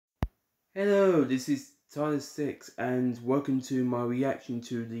Hello, this is Tyler6 and welcome to my reaction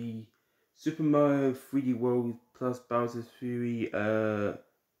to the Super Mario 3D World plus Bowser's Fury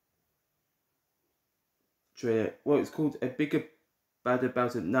trailer. Well, it's called A Bigger Badder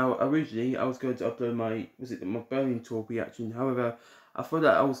Bowser. Now, originally I was going to upload my Berlin tour reaction. However, I thought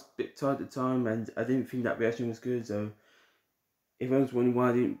that I was a bit tired at the time and I didn't think that reaction was good. So, if anyone's wondering why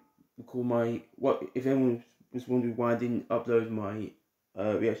I didn't record if anyone was wondering why I didn't upload my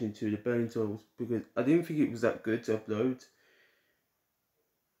reaction to the Berlin tour, was because I didn't think it was that good to upload.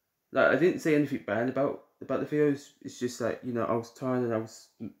 Like, I didn't say anything bad about the videos. It's just like, I was tired and I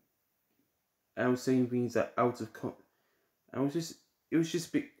was saying things that out of it was just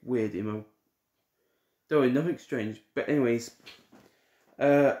a bit weird, Though nothing strange. But anyways,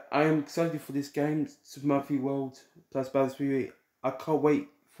 I am excited for this game, Super Mario 3D World plus Bowser's Fury. I can't wait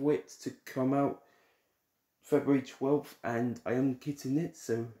for it to come out February 12th, and I am getting it,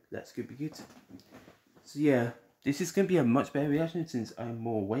 so that's gonna be good. So yeah, this is gonna be a much better reaction since I'm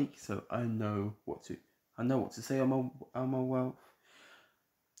more awake, so I know what to say on my well.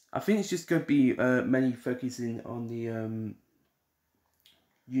 I think it's just gonna be mainly focusing on the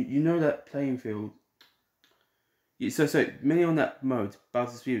you know that playing field. So mainly on that mode,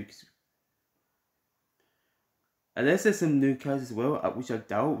 Bowser's Fury. Unless there's some new characters as well, which I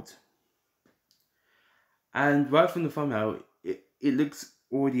doubt. And right from the thumbnail, it looks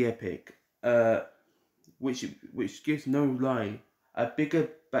already epic. Which gives no lie, a bigger,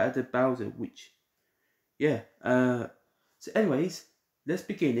 badder Bowser. Which, yeah. So anyways, let's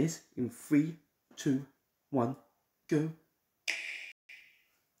begin this in 3, 2, 1, go.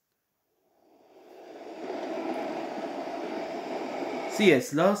 So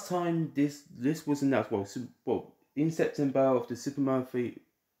yes, last time this was announced, in September of the Super Mario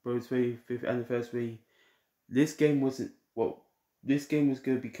Bros. 3 5th anniversary, this game was going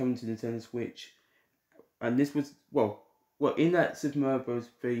to be coming to Nintendo Switch, and this was in that Super Mario Bros.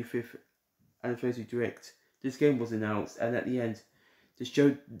 3 5th anniversary direct, this game was announced, and at the end, they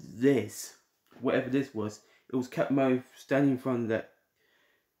showed this, whatever this was. It was Cat Mario standing in front of that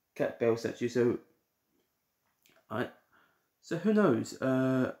cat bell statue. So who knows?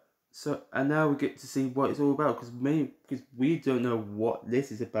 And now we get to see what it's all about, because we don't know what this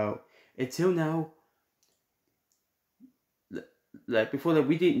is about until now. Like before that,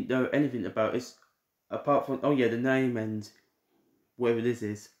 we didn't know anything about it apart from the name and whatever this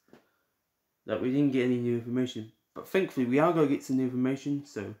is. Like, we didn't get any new information, but thankfully we are gonna get some new information.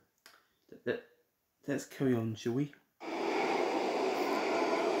 So let's carry on, shall we?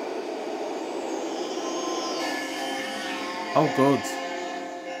 Oh God,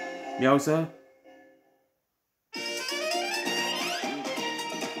 Meowser.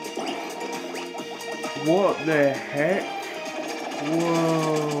 What the heck?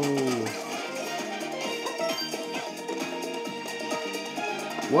 Whoa.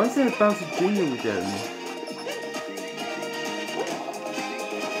 Why is there a Bowser Jr. with them?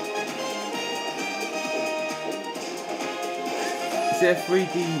 Is it a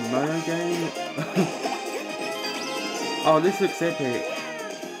 3D Mario game? Oh, this looks epic.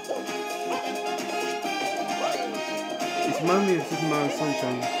 It's reminding me of Super Mario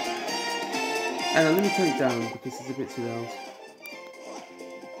Sunshine. And let me turn it down because it's a bit too loud.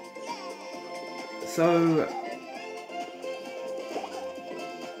 So,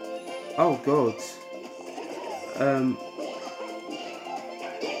 oh God.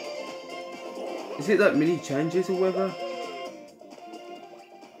 Is it like mini changes or whatever?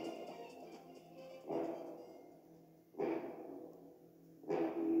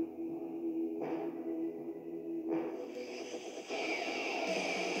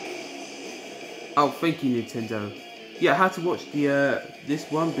 Oh, thank you, Nintendo. Yeah, I had to watch the this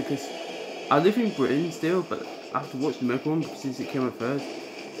one because I live in Britain still, but I have to watch the American one since it came out first.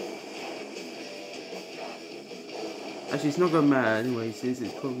 Actually, it's not gonna matter anyway, since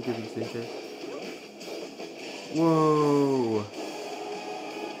it's probably good for Nintendo. Whoa!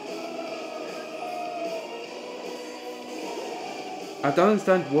 I don't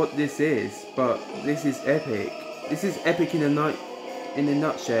understand what this is, but this is epic. This is epic in a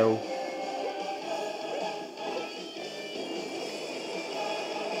nutshell.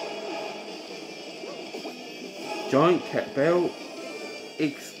 Giant cat bell.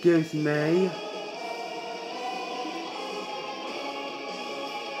 Excuse me.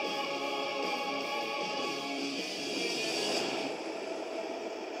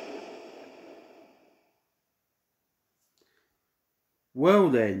 Well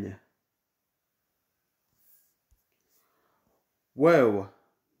then. Well,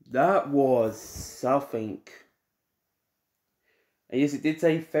 that was something. And yes, it did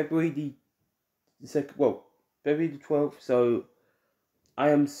say February the February the 12th. So I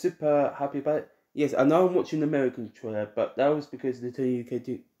am super happy about it. Yes, I know I'm watching the American trailer, but that was because the Tony UK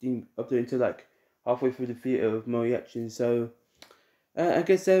didn't upload until like halfway through the theatre of my reaction. So I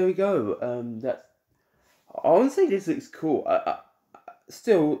guess there we go. Honestly, this looks cool.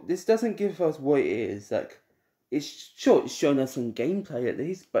 Still, this doesn't give us what it is. Like, it's showing us some gameplay at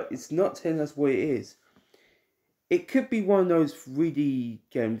least, but it's not telling us what it is. It could be one of those 3D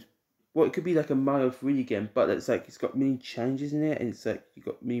games. Well, it could be like a Mario 3D game, but it's got many challenges in it, and it's like you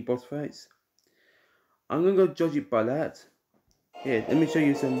got mini boss fights. I'm gonna go judge it by that. Here, let me show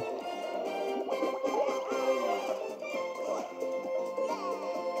you some.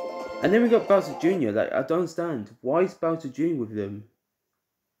 And then we got Bowser Jr. Like, I don't understand. Why is Bowser Jr. with them?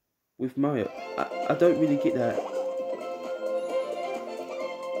 With Mario? I don't really get that.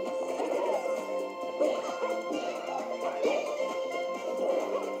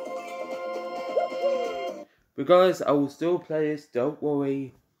 Regardless, I will still play this, don't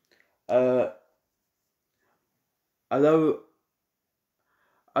worry. Although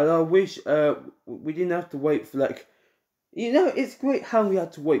I wish we didn't have to wait for like, you know, it's great how we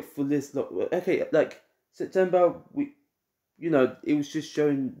had to wait for this. Okay, like September, it was just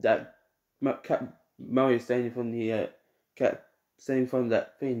showing that Mario standing from the cat standing from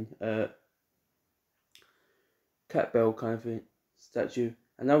that thing, cat bell kind of thing statue,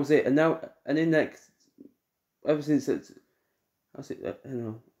 and that was it. And now, and then like ever since that, I said,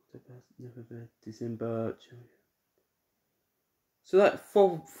 November, December. So that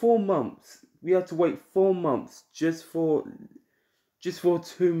for 4 months, we had to wait 4 months just for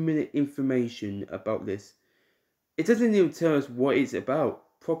 2-minute information about this. It doesn't even tell us what it's about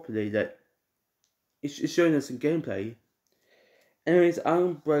properly. That it's showing us some gameplay. Anyways,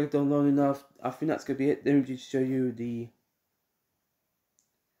 I'm bragged on long enough. I think that's gonna be it. Let me just show you the.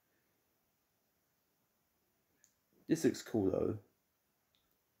 This looks cool though.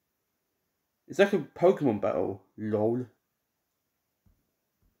 It's like a Pokemon battle. Lol.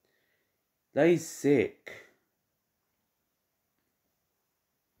 That is sick.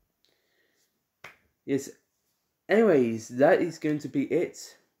 Yes. Anyways, that is going to be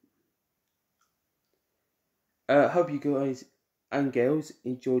it. Hope you guys and girls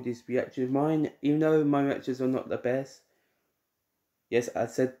enjoyed this reaction of mine. Even though my reactions are not the best. Yes, I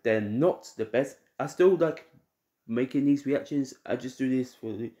said they're not the best. I still like making these reactions. I just do this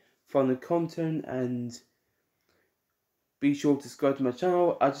for the fun of content, and be sure to subscribe to my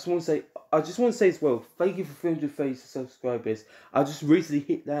channel. I just want to say as well, thank you for 330 subscribers. I just recently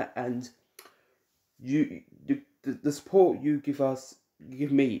hit that, and the support you give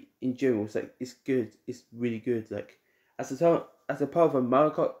me in general, it's like, it's good. It's really good. Like, as a part of a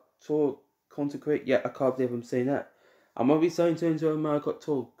Mario Kart Tour content creator, yeah, I can't believe I'm saying that. I might be starting to into a Mario Kart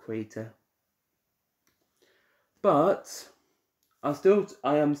Tour creator, but I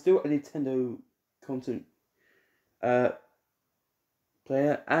am still a Nintendo content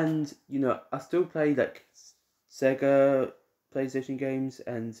player, and I still play like Sega PlayStation games,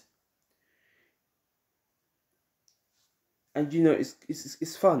 and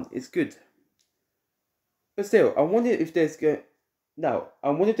it's fun, it's good. But still, I wonder if there's going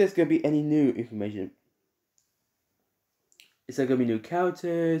to be any new information. Is there going to be new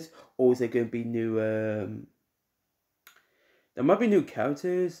characters, or is there going to be new there might be new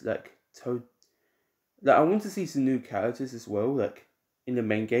characters like Toad. Like, I want to see some new characters as well, like in the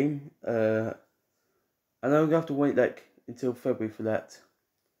main game. And I'm gonna have to wait like until February for that.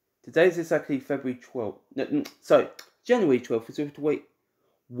 Today is exactly February 12th. No, sorry, January 12th. So we have to wait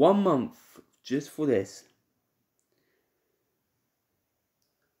 1 month just for this.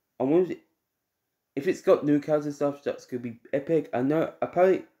 I wonder if it's got new characters and stuff. That's gonna be epic. I know.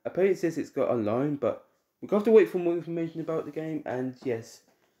 Apparently it says it's got online, but we're gonna have to wait for more information about the game. And yes,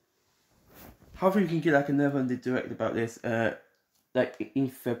 hopefully we can get like another direct about this. Like in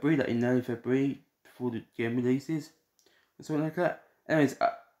February, like in early February, before the game releases, or something like that. Anyways,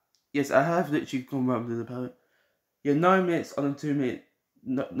 yes, I have literally gone around about it. Yeah, 9 minutes on a 2-minute,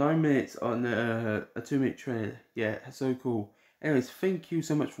 9 minutes on a 2-minute trailer. Yeah, so cool. Anyways, thank you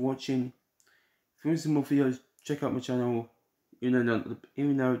so much for watching. If you want some more videos, check out my channel. Even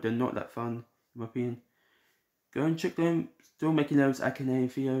though they're not that fun, in my opinion, go and check them. Still making those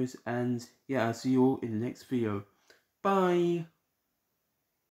Akane videos, and yeah, I'll see you all in the next video. Bye.